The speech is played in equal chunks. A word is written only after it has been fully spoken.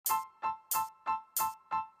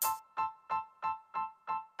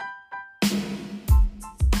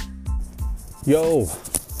Yo,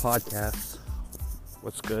 podcast.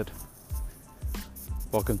 What's good?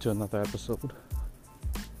 Welcome to another episode.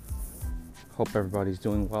 Hope everybody's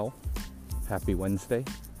doing well. Happy Wednesday.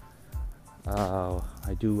 I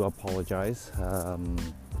do apologize.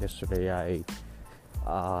 Yesterday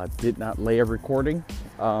I did not lay a recording.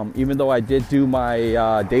 Even though I did do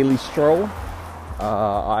my daily stroll,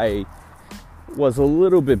 I was a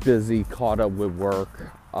little bit busy, caught up with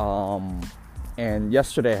work. And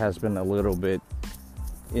yesterday has been a little bit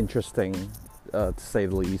interesting, to say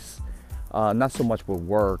the least. Not so much with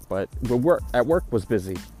work, but at work was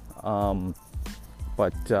busy.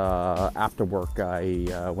 But after work,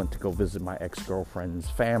 I went to go visit my ex-girlfriend's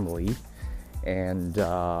family. And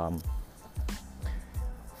for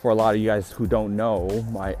a lot of you guys who don't know,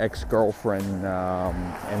 my ex-girlfriend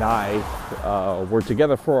and I were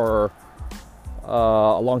together for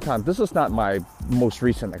a long time. This is not my most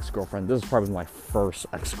recent ex-girlfriend. This is probably my first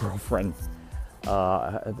ex-girlfriend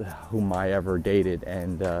whom I ever dated,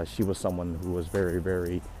 and she was someone who was very,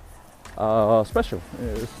 very special.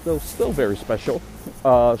 Still very special.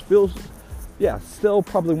 Still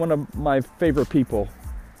probably one of my favorite people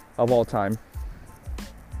of all time.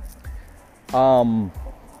 Her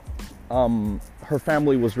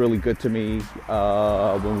family was really good to me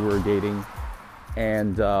when we were dating.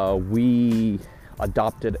 And we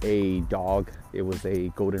adopted a dog. It was a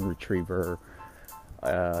golden retriever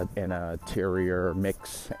and a terrier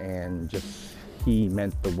mix, and just he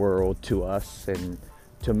meant the world to us and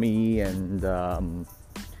to me. And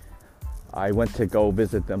I went to go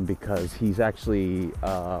visit them because he's actually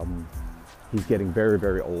he's getting very,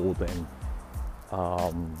 very old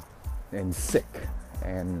and sick.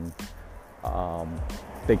 And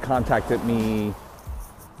they contacted me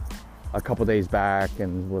a couple days back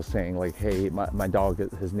and was saying like, hey, my dog,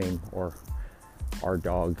 his name, or our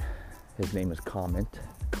dog, his name is Comet,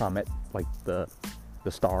 like the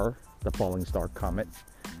star, the falling star Comet.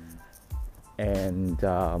 And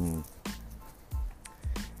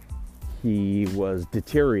he was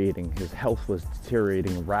deteriorating, his health was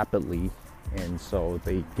deteriorating rapidly. And so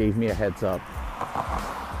they gave me a heads up,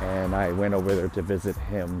 and I went over there to visit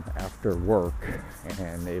him after work.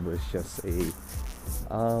 And it was just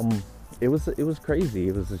it was crazy.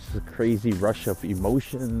 It was just a crazy rush of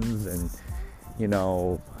emotions, and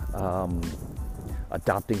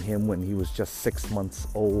adopting him when he was just 6 months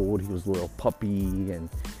old. He was a little puppy, and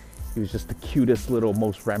he was just the cutest little,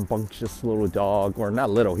 most rambunctious little dog. Or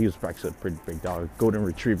not little, he was actually a pretty big dog, golden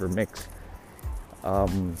retriever mix.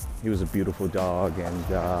 He was a beautiful dog, and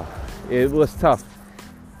it was tough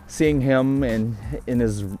seeing him. And in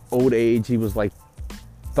his old age, he was like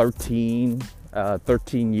 13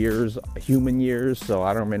 years, human years, so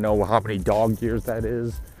I don't even know how many dog years that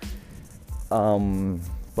is.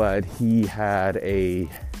 But he had a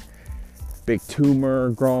big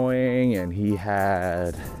tumor growing, and he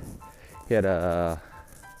had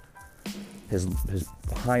his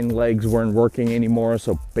hind legs weren't working anymore,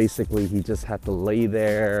 so basically he just had to lay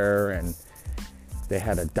there, and they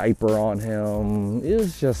had a diaper on him. It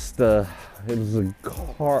was just a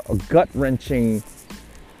gut-wrenching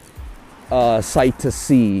sight to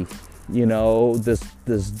see,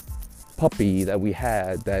 this puppy that we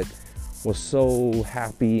had that was so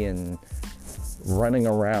happy and running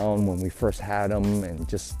around when we first had him, and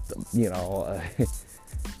just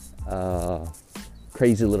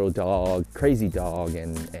crazy dog,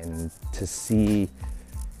 and to see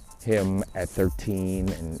him at 13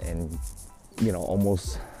 and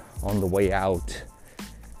almost on the way out.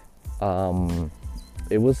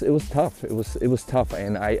 It was tough. It was tough,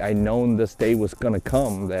 and I known this day was gonna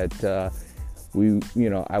come that I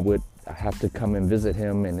would have to come and visit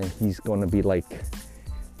him, and he's gonna be like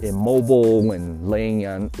immobile and laying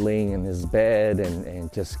in his bed,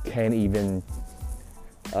 and just can't even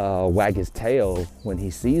wag his tail when he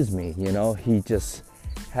sees me. He just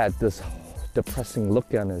had this depressing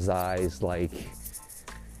look on his eyes, like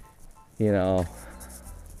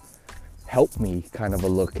help me kind of a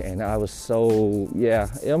look. And I was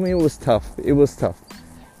it was tough,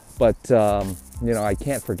 but I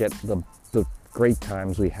can't forget the great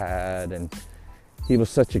times we had, and he was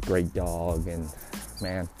such a great dog. And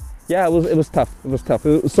man, it was tough.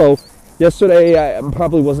 So yesterday I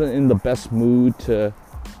probably wasn't in the best mood to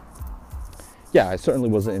I certainly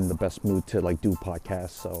wasn't in the best mood to like do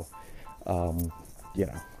podcasts. So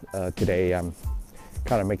today I'm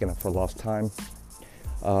kind of making up for lost time.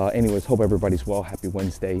 Anyways, hope everybody's well. Happy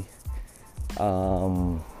Wednesday.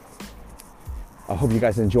 I hope you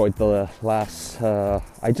guys enjoyed the last,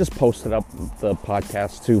 I just posted up the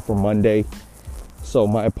podcast too for Monday. So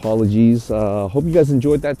my apologies. Hope you guys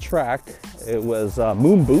enjoyed that track. It was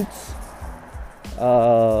Moon Boots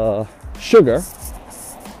Sugar,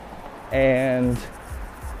 and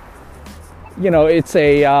it's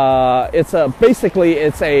basically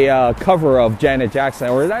a cover of Janet Jackson,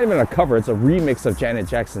 or not even a cover, it's a remix of Janet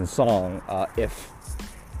Jackson's song, If.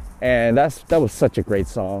 And that was such a great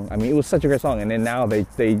song. I mean, it was such a great song, and then now they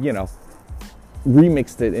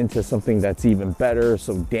remixed it into something that's even better,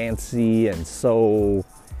 so dancey and so,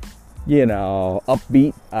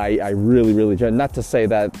 upbeat. I really, really enjoyed it. Not to say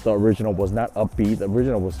that the original was not upbeat. The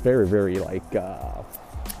original was very, very,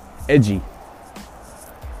 edgy.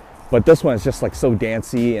 But this one is just, so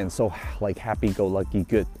dancey and so, happy-go-lucky,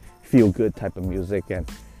 good, feel-good type of music, and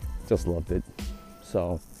just loved it.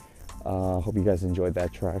 So, hope you guys enjoyed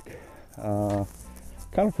that track. Kind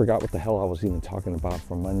of forgot what the hell I was even talking about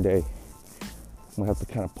for Monday. I'm gonna have to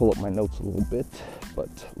kind of pull up my notes a little bit, but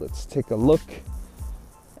let's take a look.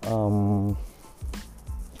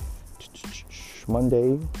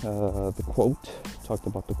 Monday, the quote, talked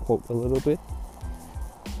about the quote a little bit.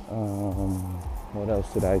 What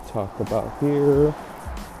else did I talk about here?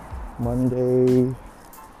 Monday.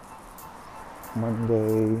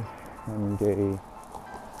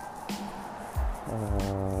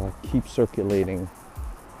 Keep circulating.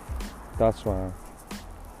 That's what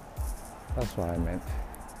I meant.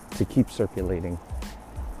 To keep circulating.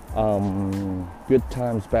 Good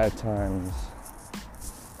times, bad times.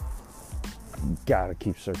 Gotta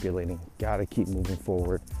keep circulating. Gotta keep moving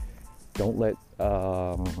forward. Don't let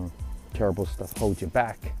terrible stuff hold you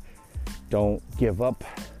back. Don't give up.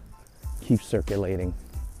 Keep circulating.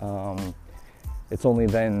 It's only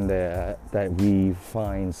then that we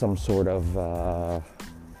find some sort of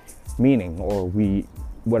meaning, or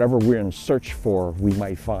whatever we're in search for, we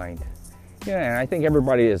might find. And I think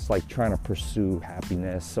everybody is trying to pursue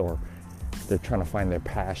happiness, or they're trying to find their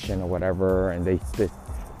passion or whatever, and they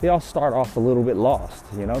all start off a little bit lost.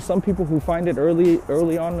 Some people who find it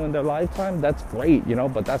early on in their lifetime, that's great,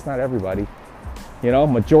 but that's not everybody.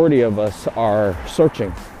 Majority of us are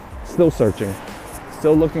searching, still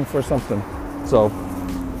looking for something. So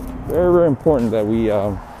very, very important that we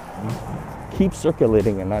keep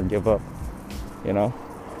circulating and not give up.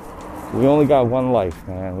 We only got one life,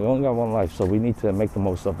 man. We only got one life, so we need to make the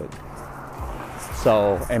most of it.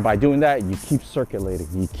 So, and by doing that, you keep circulating,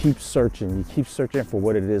 you keep searching for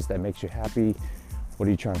what it is that makes you happy. What are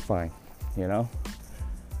you trying to find? And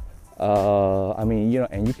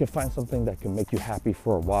you can find something that can make you happy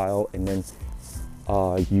for a while, and then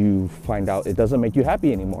you find out it doesn't make you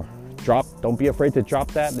happy anymore. Don't be afraid to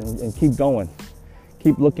drop that and keep going.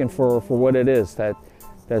 Keep looking for what it is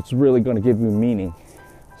that's really going to give you meaning.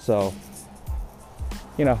 So,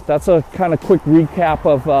 that's a kind of quick recap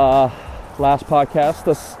of last podcast.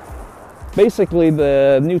 Basically,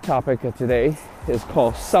 the new topic of today is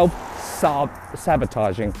called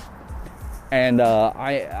self-sabotaging. And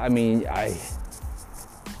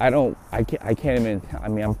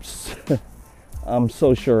I'm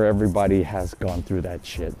so sure everybody has gone through that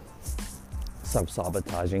shit.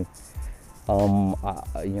 Self-sabotaging. I can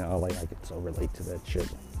so relate to that shit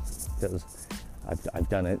because I've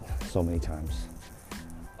done it so many times.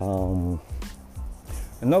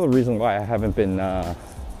 Another reason why I haven't been I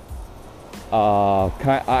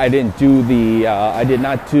did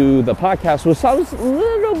not do the podcast was I was a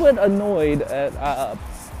little bit annoyed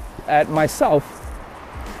at myself,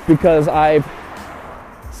 because I've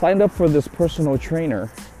signed up for this personal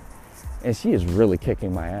trainer and she is really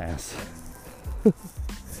kicking my ass.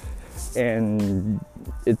 And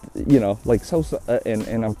it, and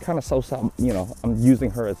I'm kind of I'm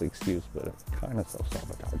using her as an excuse, but it's kind of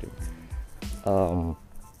self-sabotaging.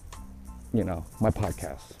 My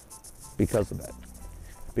podcast because of it.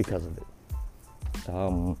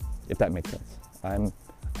 If that makes sense. I'm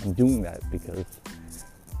doing that because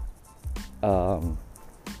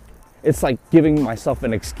it's like giving myself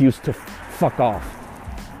an excuse to fuck off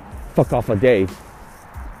a day,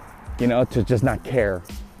 to just not care.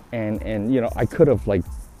 And I could have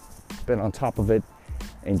been on top of it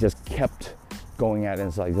and just kept going at it.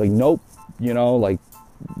 It's like nope,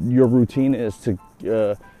 your routine is to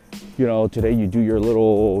today you do your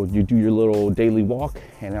little daily walk,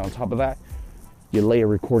 and on top of that you lay a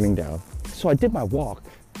recording down. So I did my walk,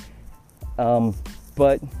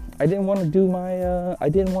 but I didn't want to do my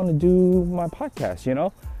podcast.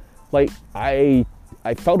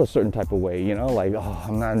 I felt a certain type of way,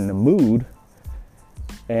 I'm not in the mood.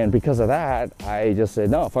 And because of that, I just said,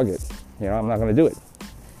 no, fuck it. I'm not going to do it.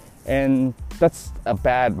 And that's a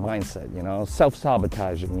bad mindset,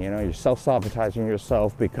 self-sabotaging, you're self-sabotaging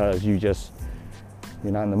yourself because you're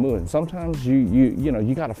not in the mood. And sometimes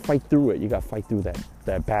you got to fight through it. You got to fight through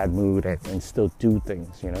that bad mood and still do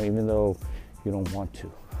things, even though you don't want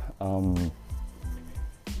to.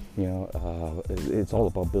 It's all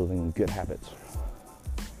about building good habits.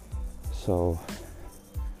 So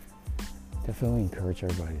definitely encourage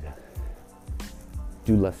everybody to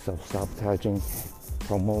do less self-sabotaging,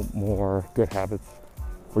 promote more good habits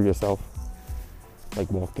for yourself,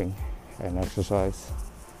 like walking and exercise.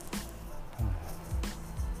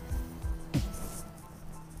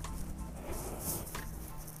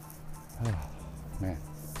 Man,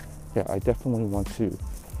 yeah, I definitely want to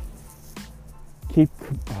keep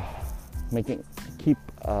making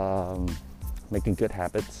good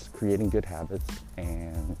habits, creating good habits,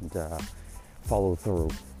 and follow through.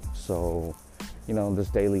 So, this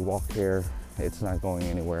daily walk here, it's not going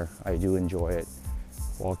anywhere. I do enjoy it.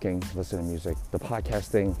 Walking, listening to music. The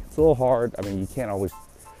podcasting, it's a little hard. I mean, you can't always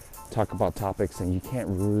talk about topics, and you can't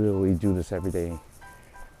really do this every day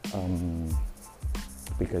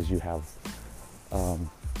because you have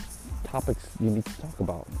topics you need to talk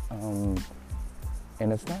about. And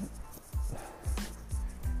it's not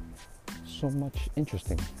so much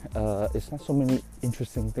interesting. It's not so many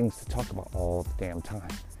interesting things to talk about all the damn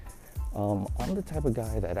time. I'm the type of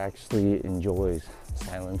guy that actually enjoys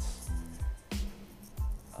silence.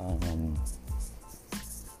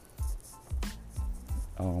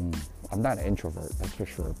 I'm not an introvert, that's for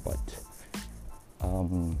sure, but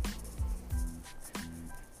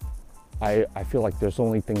I feel like there's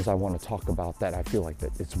only things I want to talk about that I feel like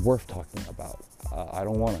that it's worth talking about. I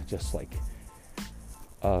don't want to just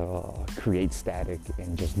create static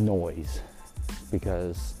and just noise,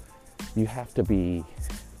 because you have to be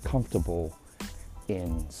comfortable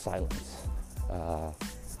in silence.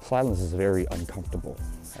 Silence is very uncomfortable,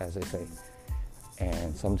 as they say,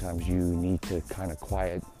 and sometimes you need to kind of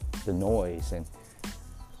quiet the noise and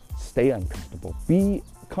stay uncomfortable. Be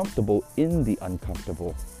comfortable in the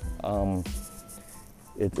uncomfortable.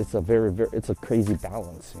 It's a crazy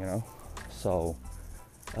balance, So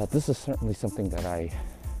this is certainly something that I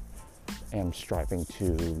am striving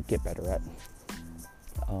to get better at.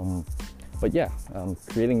 But yeah,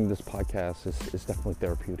 creating this podcast is definitely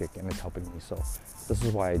therapeutic, and it's helping me. So this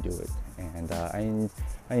is why I do it, and I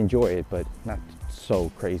enjoy it, but not so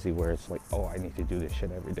crazy where it's like, oh, I need to do this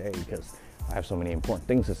shit every day because I have so many important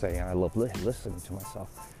things to say, and I love listening to myself.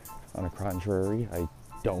 On the contrary, I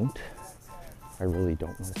really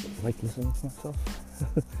don't like listening to myself.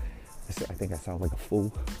 I think I sound like a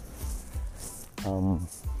fool.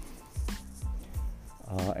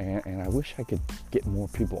 And I wish I could get more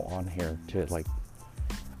people on here to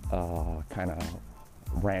kind of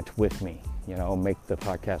rant with me, make the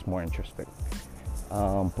podcast more interesting.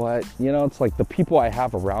 But it's like the people I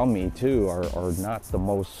have around me too are not the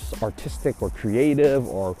most artistic or creative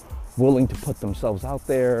or willing to put themselves out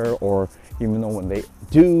there, or even though when they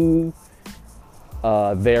do,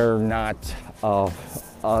 they're not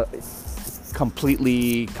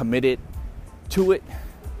completely committed to it.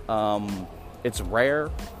 It's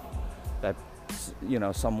rare that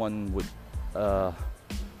someone would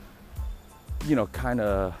kind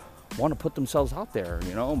of want to put themselves out there,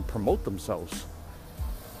 and promote themselves.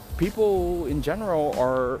 People in general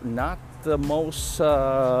are not the most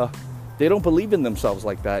they don't believe in themselves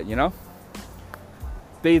like that,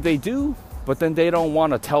 they do, but then they don't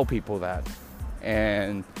want to tell people that.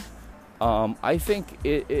 And I think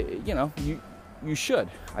you should.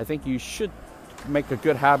 I think you should make a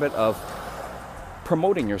good habit of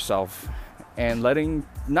promoting yourself and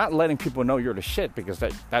not letting people know you're the shit, because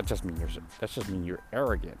that just means you're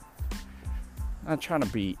arrogant. I'm not trying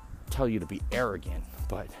to tell you to be arrogant,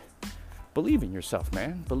 but believe in yourself,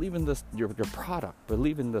 man. Believe in your product.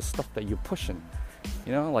 Believe in the stuff that you're pushing.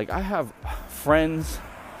 I have friends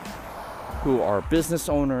who are business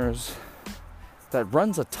owners that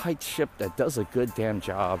runs a tight ship, that does a good damn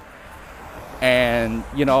job, and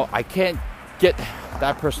I can't get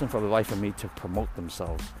that person for the life of me to promote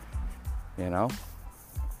themselves, and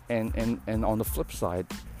on the flip side,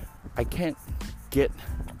 I can't get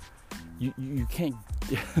you can't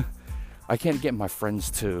I can't get my friends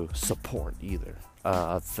to support either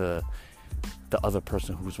the other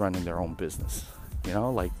person who's running their own business.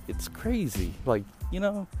 It's crazy.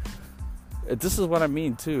 This is what I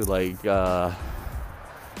mean too.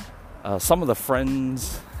 Some of the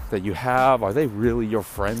friends that you have, are they really your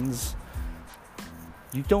friends?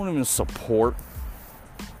 You don't even support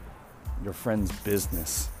your friend's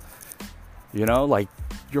business.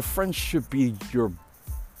 Your friends should be your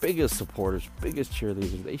biggest supporters, biggest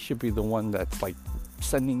cheerleaders. They should be the one that's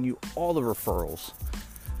sending you all the referrals.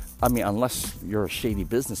 I mean, unless you're a shady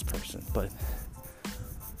business person, but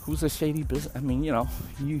who's a shady business? I mean,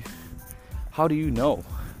 how do you know?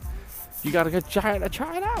 You gotta try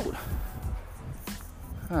it out.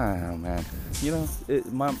 I don't know, man. You know,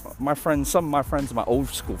 my friends, some of my friends, my old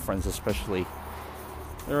school friends especially,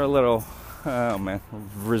 they're a little, oh man,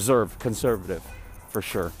 reserved, conservative, for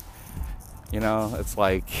sure. You know, it's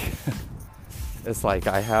like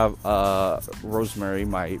I have Rosemary,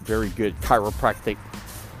 my very good chiropractic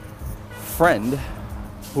friend,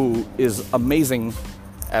 who is amazing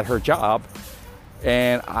at her job,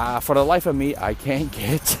 and for the life of me, I can't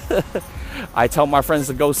get. I tell my friends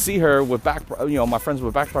to go see her with back, my friends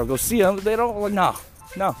with back problems, go see them. They don't, no,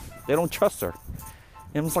 they don't trust her.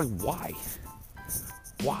 And it's like, why?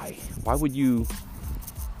 Why would you?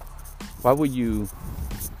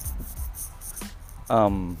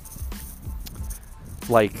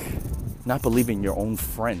 Like, not believe in your own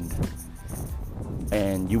friend,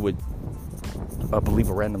 and you would believe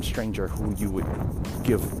a random stranger who you would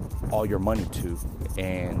give all your money to,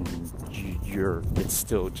 and it's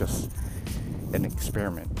still just an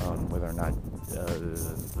experiment on whether or not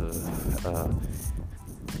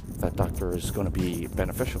that doctor is going to be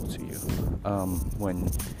beneficial to you. When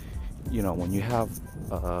you have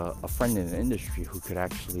a friend in the industry who could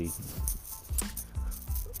actually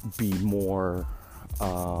be more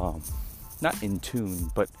not in tune,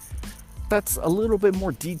 but that's a little bit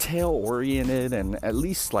more detail oriented, and at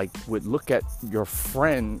least like would look at your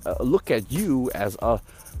friend, look at you as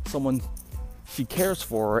someone she cares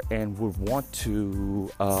for, and would want to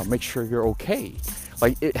make sure you're okay.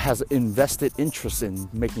 Like, it has invested interest in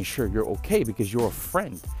making sure you're okay because you're a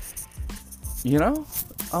friend. You know,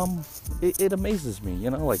 it amazes me. I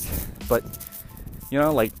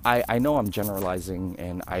know I'm generalizing,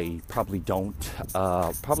 and I probably don't.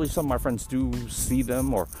 Probably some of my friends do see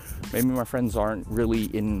them, or maybe my friends aren't really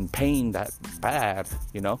in pain that bad,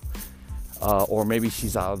 or maybe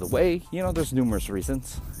she's out of the way. There's numerous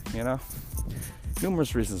reasons,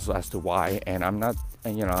 numerous reasons as to why, and I'm not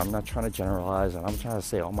trying to generalize, and I'm trying to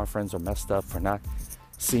say all my friends are messed up for not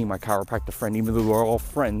seeing my chiropractor friend, even though we're all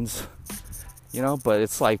friends, but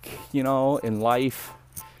it's like, in life,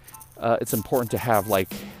 it's important to have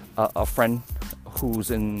like a friend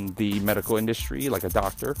who's in the medical industry, like a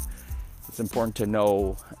doctor. It's important to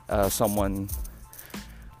know someone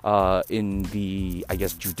in the, I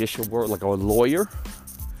guess, judicial world, like a lawyer.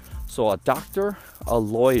 So a doctor, a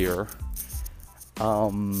lawyer,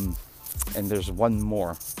 and there's one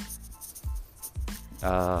more.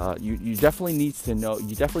 You definitely need to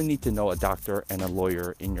know a doctor and a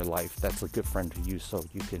lawyer in your life. That's a good friend to you, so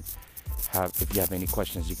you can if you have any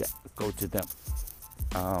questions, you can go to them.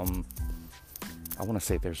 I want to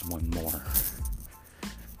say there's one more.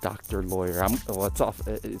 Doctor, lawyer.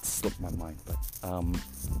 It slipped my mind, but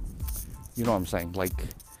you know what I'm saying. Like,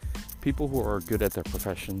 people who are good at their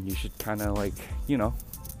profession, you should kind of like,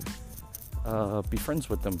 be friends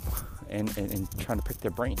with them, and trying to pick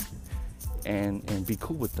their brain, and be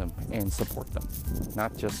cool with them and support them,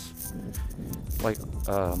 not just like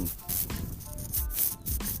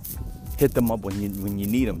hit them up when you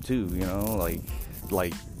need them too.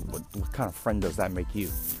 Like what kind of friend does that make you?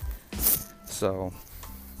 So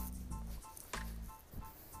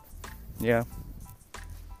yeah.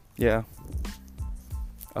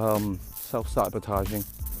 Self-sabotaging.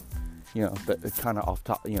 It kind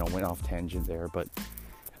of went off tangent there, but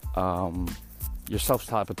you're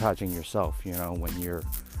self-sabotaging yourself, when you're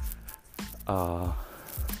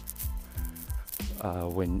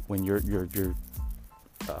when you're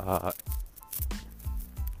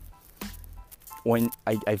when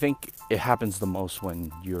I think it happens the most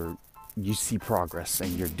when you see progress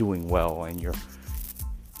and you're doing well, and you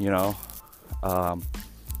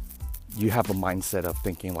have a mindset of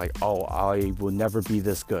thinking like, oh, I will never be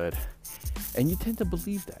this good. And you tend to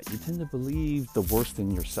believe that. You tend to believe the worst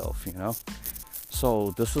in yourself,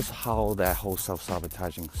 So this is how that whole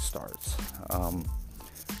self-sabotaging starts.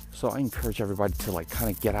 So I encourage everybody to like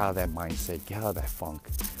kind of get out of that mindset, get out of that funk.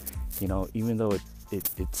 Even though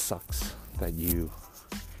it sucks that you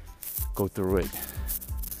go through it.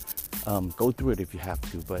 Go through it if you have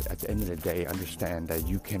to, but at the end of the day, understand that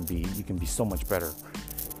you can be so much better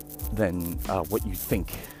than what you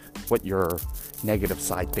think, what your negative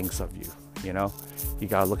side thinks of you. You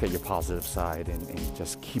gotta look at your positive side and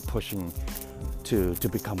just keep pushing to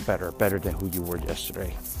become better than who you were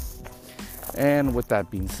yesterday. And with that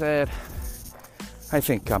being said, I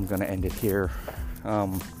think I'm gonna end it here.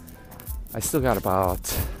 I still got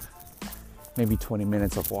about maybe 20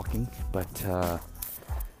 minutes of walking, but I'm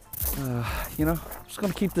just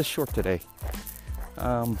gonna keep this short today.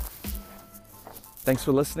 Thanks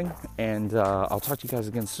for listening, and I'll talk to you guys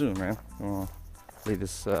again soon, man.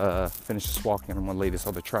 Finish this walk, and I'm gonna lay this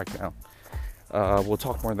other track down. We'll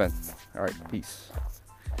talk more then. All right, peace.